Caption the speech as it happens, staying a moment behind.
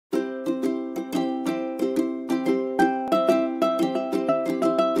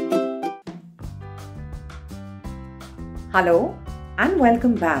Hello and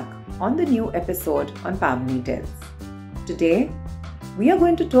welcome back on the new episode on Pavani Tales. Today, we are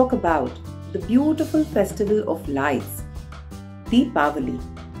going to talk about the beautiful festival of lights, Deepavali.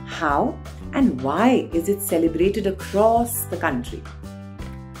 How and why is it celebrated across the country?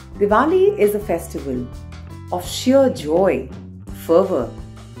 Diwali is a festival of sheer joy, fervor,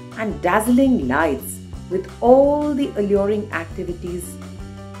 and dazzling lights with all the alluring activities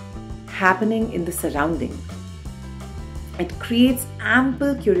happening in the surrounding. It creates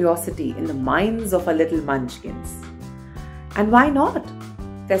ample curiosity in the minds of our little munchkins. And why not?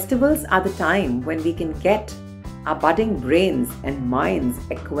 Festivals are the time when we can get our budding brains and minds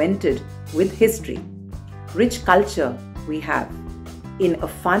acquainted with history, rich culture we have, in a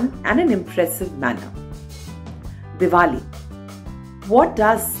fun and an impressive manner. Diwali. What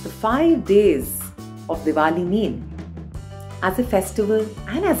does the 5 days of Diwali mean? As a festival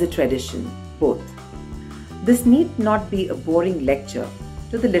and as a tradition, both. This need not be a boring lecture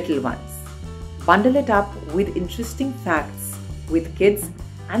to the little ones. Bundle it up with interesting facts with kids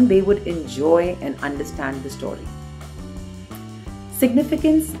and they would enjoy and understand the story.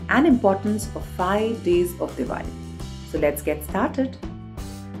 Significance and importance of 5 days of Diwali. So let's get started.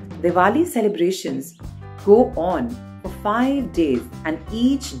 Diwali celebrations go on for 5 days and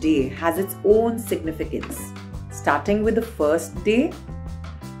each day has its own significance. Starting with the first day,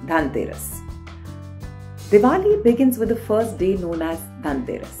 Dhanteras. Diwali begins with the first day known as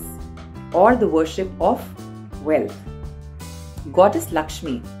Dhanteras, or the worship of wealth. Goddess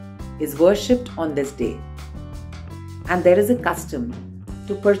Lakshmi is worshipped on this day, and there is a custom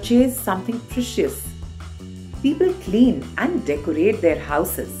to purchase something precious. People clean and decorate their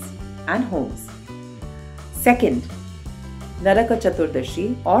houses and homes. Second, Naraka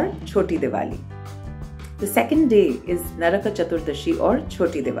Chaturdashi or Choti Diwali. The second day is Naraka Chaturdashi or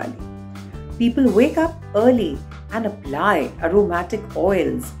Choti Diwali. People wake up early and apply aromatic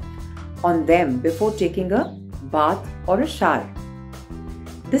oils on them before taking a bath or a shower.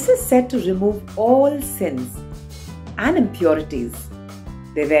 This is said to remove all sins and impurities.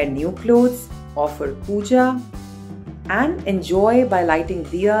 They wear new clothes, offer puja, and enjoy by lighting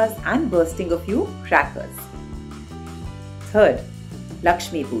diyas and bursting a few crackers. Third,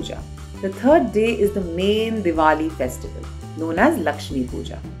 Lakshmi Puja. The third day is the main Diwali festival, known as Lakshmi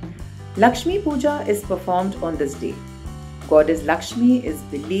Puja. Lakshmi Puja is performed on this day. Goddess Lakshmi is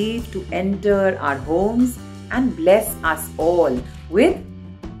believed to enter our homes and bless us all with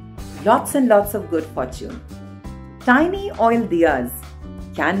lots and lots of good fortune. Tiny oil diyas,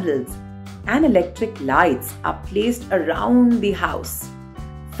 candles, and electric lights are placed around the house.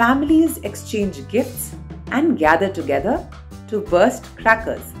 Families exchange gifts and gather together to burst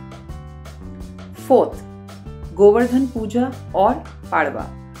crackers. Fourth, Govardhan Puja or Padwa.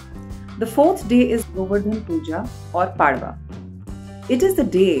 The fourth day is Govardhan Puja or Padwa. It is the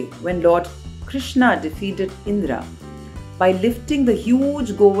day when Lord Krishna defeated Indra by lifting the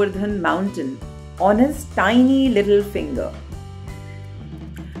huge Govardhan mountain on his tiny little finger.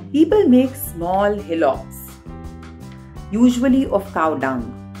 People make small hillocks, usually of cow dung,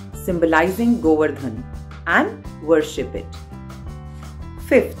 symbolizing Govardhan, and worship it.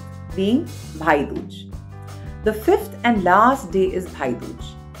 Fifth being Bhai Dooj. The fifth and last day is Bhai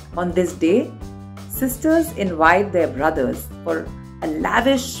Dooj. On this day, sisters invite their brothers for a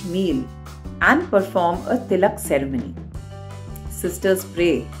lavish meal and perform a tilak ceremony. Sisters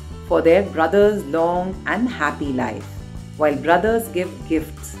pray for their brothers' long and happy life, while brothers give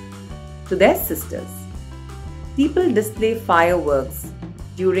gifts to their sisters. People display fireworks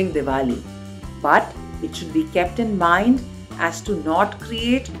during Diwali, but it should be kept in mind as to not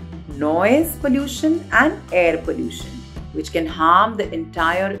create noise pollution and air pollution, which can harm the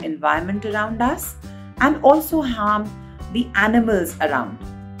entire environment around us and also harm the animals around.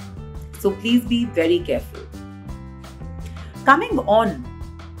 So please be very careful. Coming on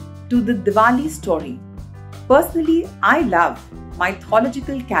to the Diwali story. Personally, I love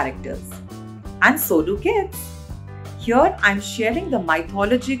mythological characters, and so do kids. Here I'm sharing the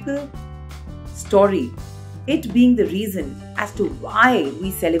mythological story, it being the reason as to why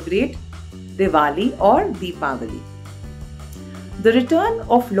we celebrate Diwali or Deepavali. The return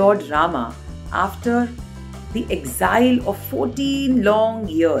of Lord Rama after the exile of 14 long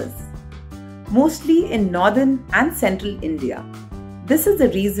years, mostly in northern and central India. This is the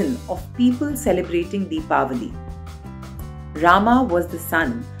reason of people celebrating Deepavali. Rama was the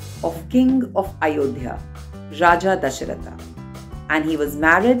son of King of Ayodhya, Raja Dasharatha, and he was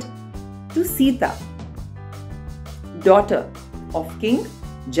married to Sita, daughter of King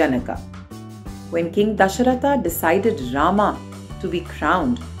Janaka. When King Dasharatha decided Rama to be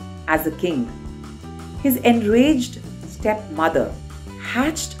crowned as a king, his enraged stepmother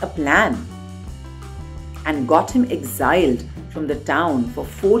hatched a plan and got him exiled from the town for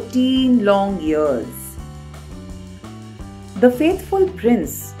 14 long years. The faithful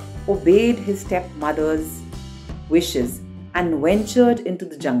prince obeyed his stepmother's wishes and ventured into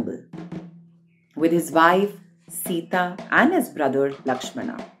the jungle with his wife Sita and his brother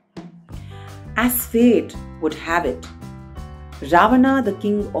Laxmana. As fate would have it, Ravana, the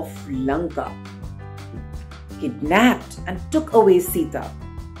king of Lanka, kidnapped and took away Sita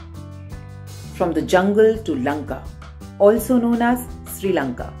from the jungle to Lanka, also known as Sri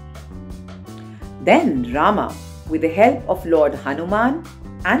Lanka. Then Rama, with the help of Lord Hanuman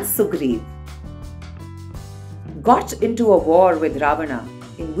and Sugriv, got into a war with Ravana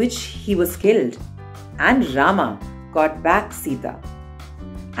in which he was killed, and Rama got back Sita.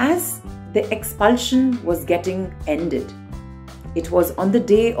 As the expulsion was getting ended, it was on the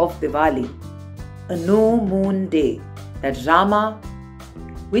day of Diwali, a no moon day, that Rama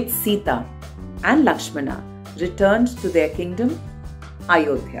with Sita and Lakshmana returned to their kingdom,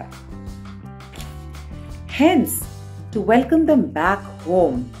 Ayodhya. Hence, to welcome them back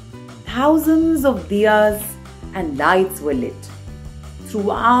home, thousands of diyas and lights were lit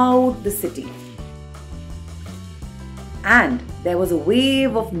throughout the city. And there was a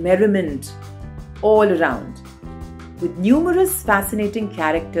wave of merriment all around. With numerous fascinating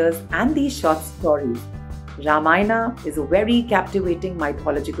characters and these short stories, Ramayana is a very captivating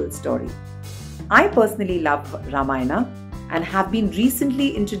mythological story. I personally love Ramayana and have been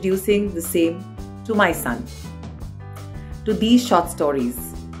recently introducing the same to my son. To these short stories,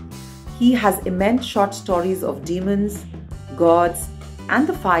 he has immense short stories of demons, gods, and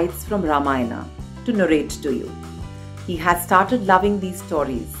the fights from Ramayana to narrate to you. He has started loving these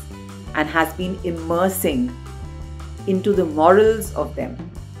stories and has been immersing into the morals of them.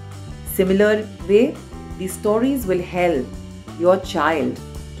 Similar way, these stories will help your child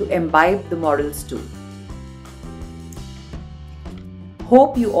to imbibe the morals too.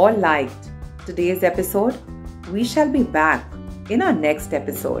 Hope you all liked today's episode. We shall be back in our next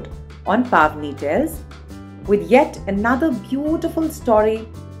episode on Pavni Tales with yet another beautiful story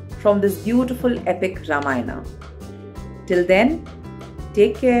from this beautiful epic Ramayana. Till then,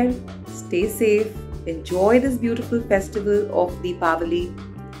 take care, stay safe, enjoy this beautiful festival of Deepavali.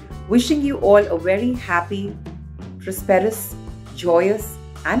 Wishing you all a very happy, prosperous, joyous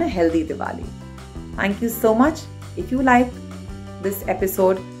and a healthy Diwali. Thank you so much. If you like this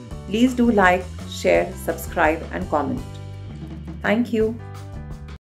episode, please do like, share, subscribe and comment. Thank you.